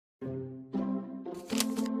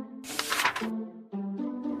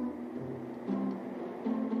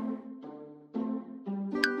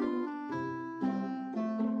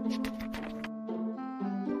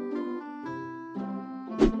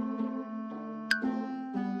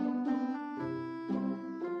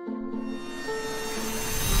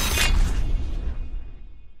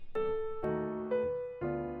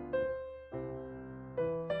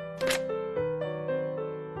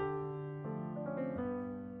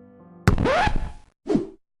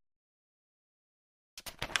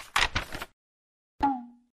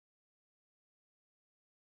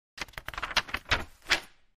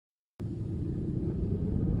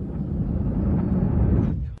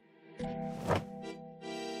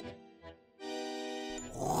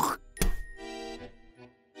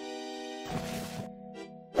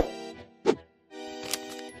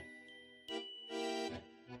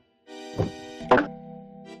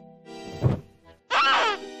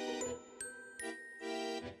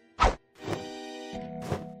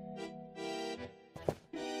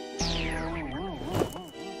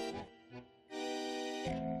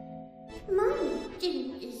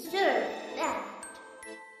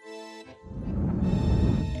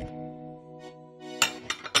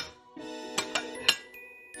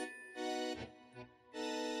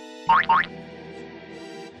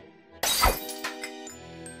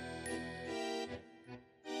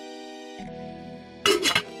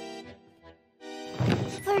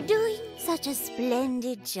for doing such a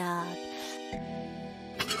splendid job.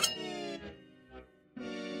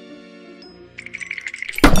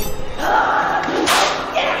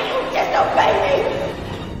 Dare you disobey me!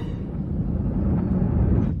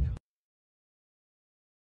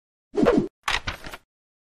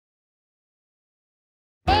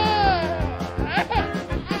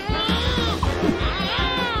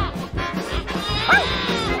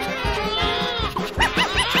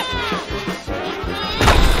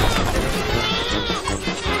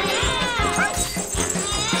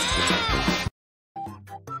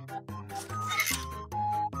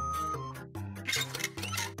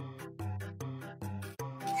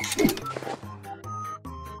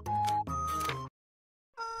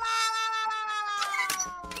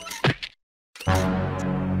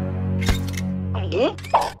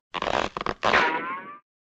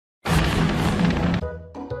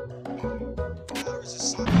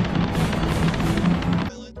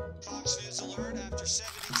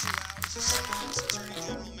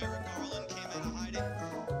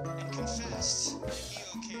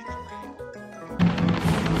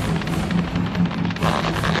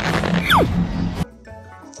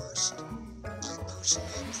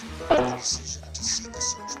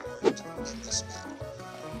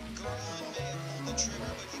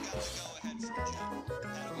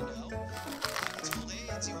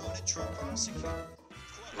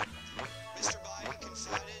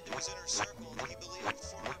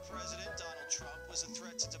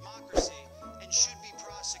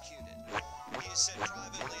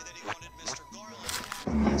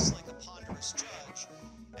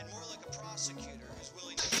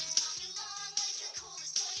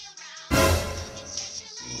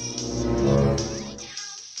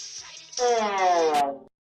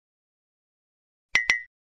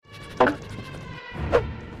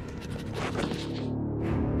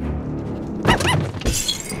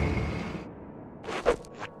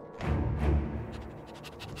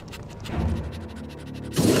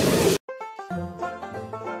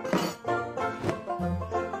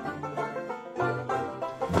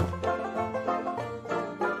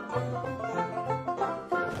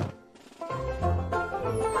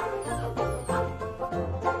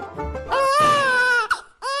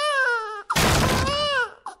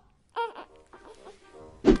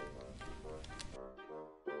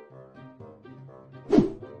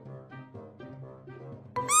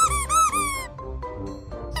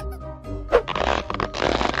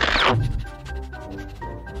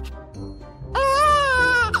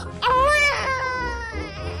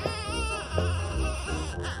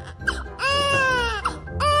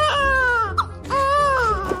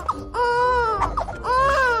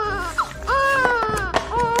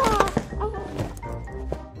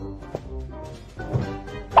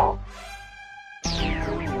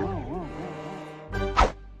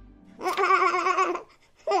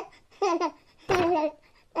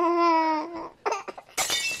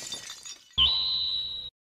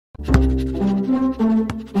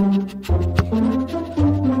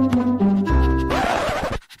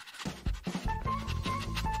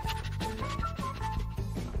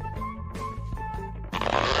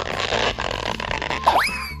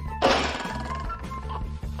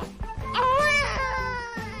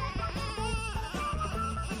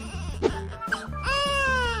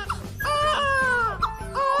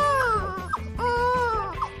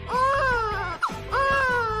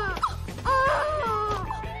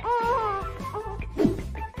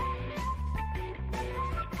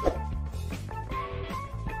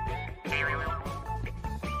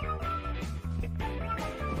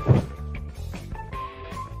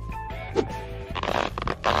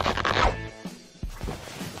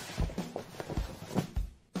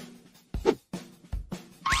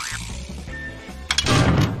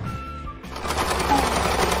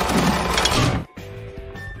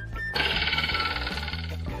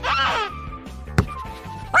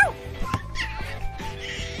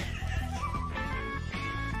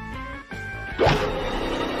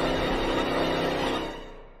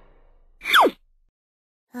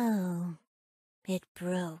 Oh, it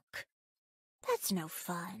broke. That's no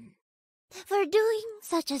fun. For doing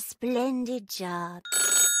such a splendid job.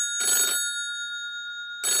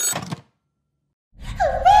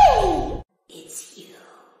 Hooray! It's you.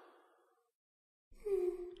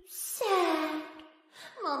 Sad.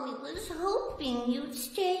 Mommy was hoping you'd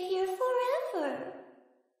stay here forever.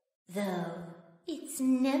 Though, it's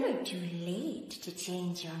never too late to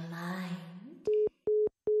change your mind.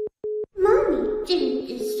 Mommy didn't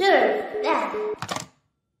deserve that.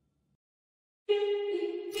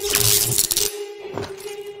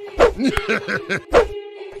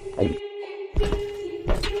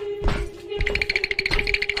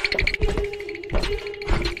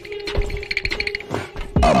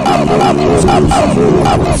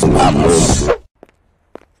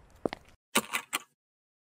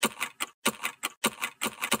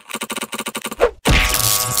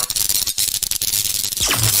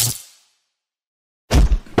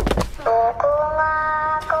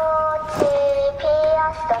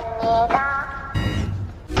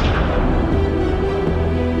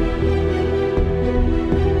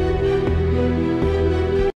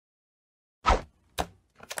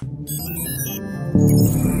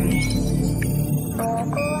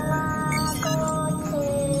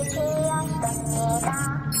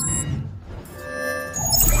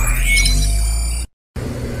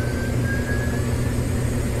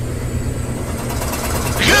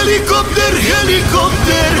 Helicopter!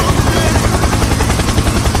 Helicopter!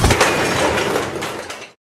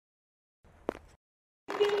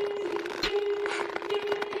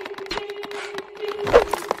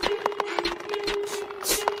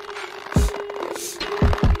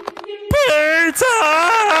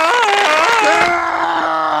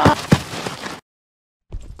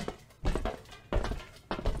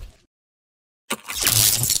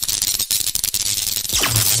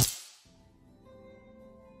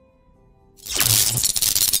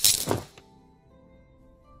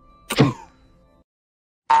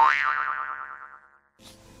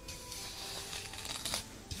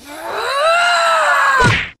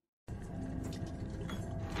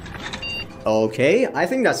 Okay, I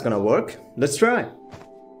think that's gonna work. Let's try.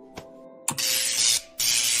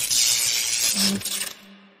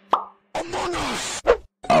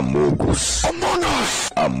 Amogus. Amogus.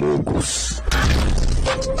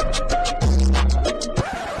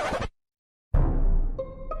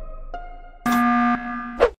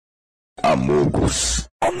 Amogus.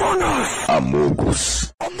 Amogus.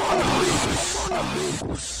 Amogus.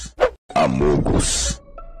 Amogus.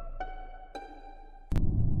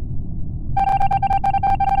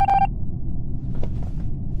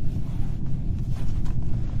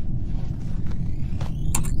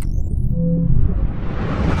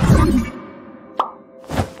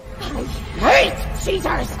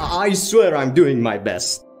 I swear I'm doing my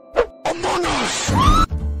best.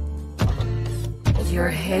 Your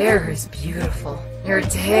hair is beautiful. Your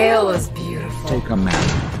tail is beautiful. Take a map.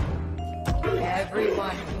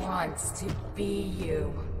 Everyone wants to be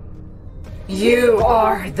you. You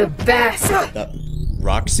are the best.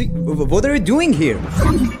 Roxy? What are you doing here?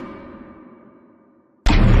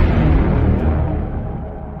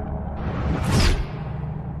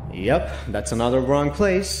 Yep, that's another wrong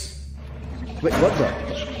place. Wait, what the?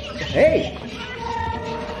 Hey!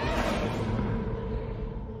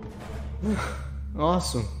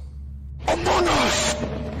 Awesome.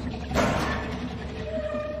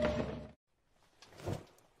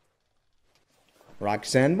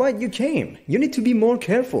 Roxanne, why you came? You need to be more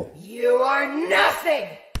careful. You are nothing!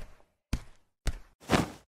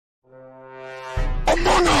 Hooray!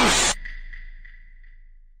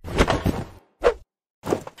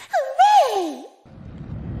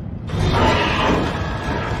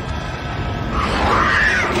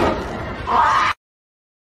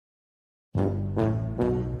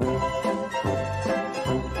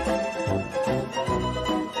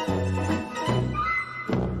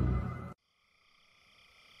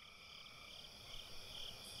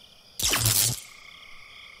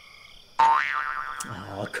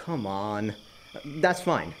 Oh, come on. That's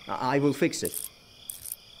fine. I will fix it.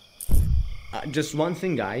 Just one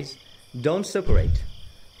thing, guys. Don't separate.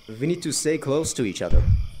 We need to stay close to each other.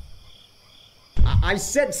 I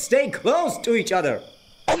said stay close to each other!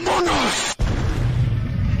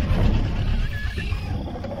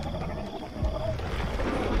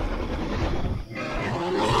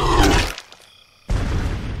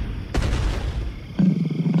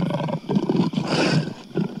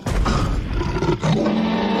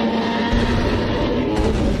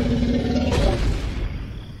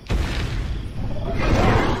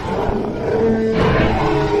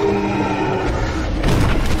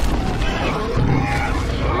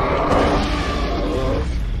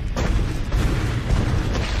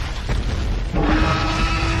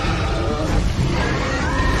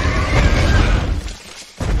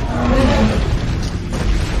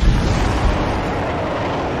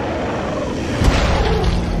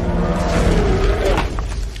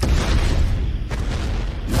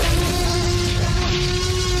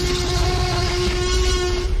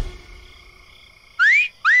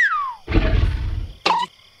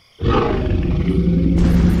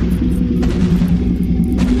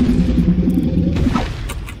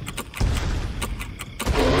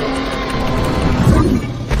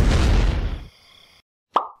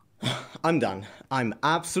 I'm done. I'm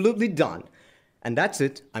absolutely done. And that's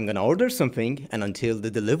it. I'm gonna order something, and until the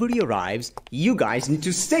delivery arrives, you guys need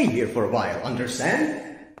to stay here for a while,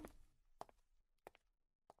 understand?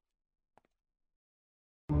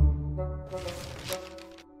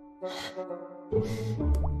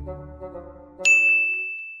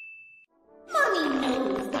 Mommy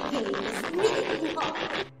knows the cave is really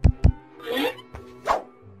hot.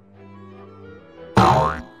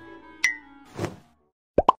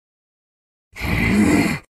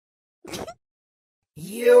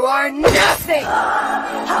 You are nothing!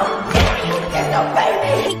 How dare you disobey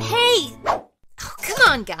me! Hey! Oh, come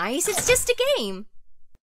on, guys. It's just a game.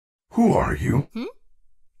 Who are you?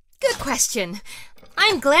 Good question.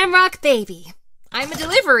 I'm Glamrock Baby. I'm a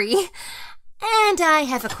delivery. And I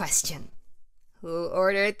have a question. Who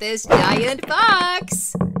ordered this giant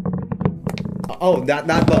box? Oh, that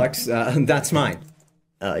box, that's mine.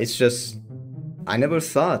 It's just, I never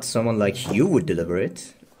thought someone like you would deliver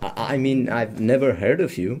it. I mean, I've never heard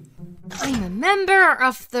of you. I'm a member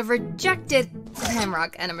of the rejected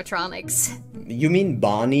Glamrock animatronics. You mean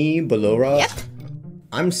Bonnie, Ballora? Yep.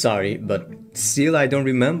 I'm sorry, but still I don't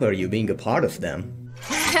remember you being a part of them.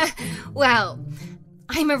 Well,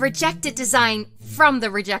 I'm a rejected design from the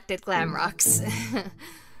rejected Glamrocks.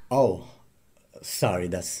 Oh, sorry,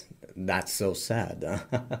 that's so sad.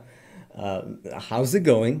 How's it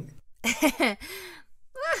going?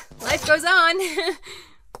 Life goes on.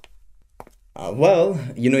 Well,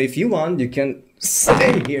 you know, if you want, you can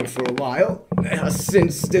stay here for a while.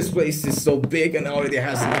 Since this place is so big and already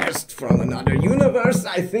has guests from another universe,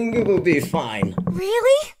 I think it will be fine.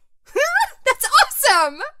 Really? That's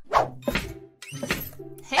awesome!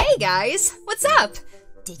 Hey guys, what's up?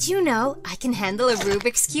 Did you know I can handle a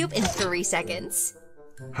Rubik's Cube in 3 seconds?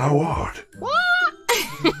 How odd. What?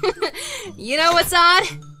 You know what's odd?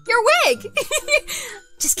 Your wig!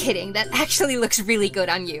 Just kidding, that actually looks really good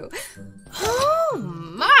on you. Oh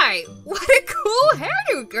my, what a cool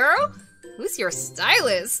hairdo, girl! Who's your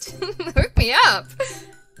stylist? Hook me up!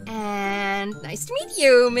 And nice to meet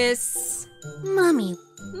you, Miss... Mommy.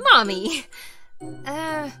 Mommy.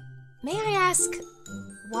 May I ask,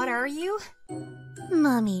 what are you?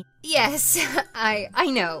 Mommy. Yes, I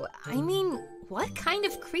know. I mean, what kind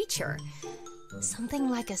of creature? Something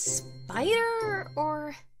like a spider,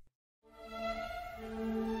 or...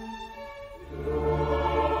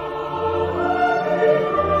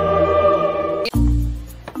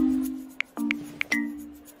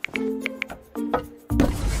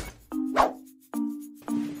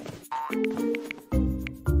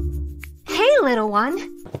 Hey, little one.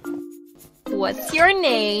 What's your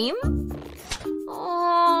name?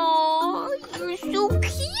 Oh, you're so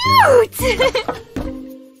cute!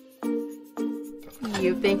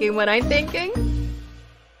 You thinking what I'm thinking?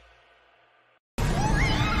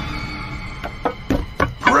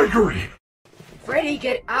 Gregory! Freddy,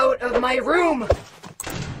 get out of my room!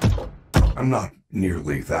 I'm not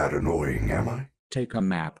nearly that annoying, am I? Take a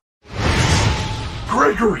map.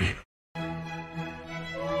 Gregory!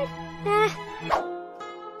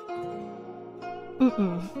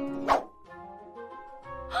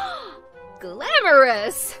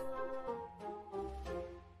 Glamorous!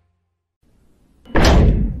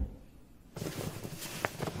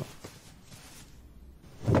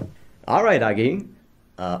 Alright, Agi.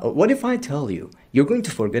 What if I tell you you're going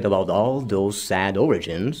to forget about all those sad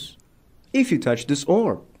origins if you touch this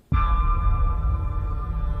orb?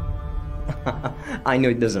 I know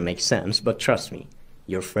it doesn't make sense, but trust me,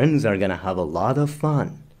 your friends are gonna have a lot of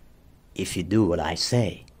fun if you do what I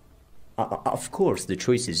say. Of course, the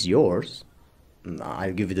choice is yours.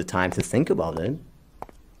 I'll give you the time to think about it.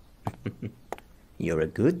 You're a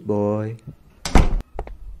good boy.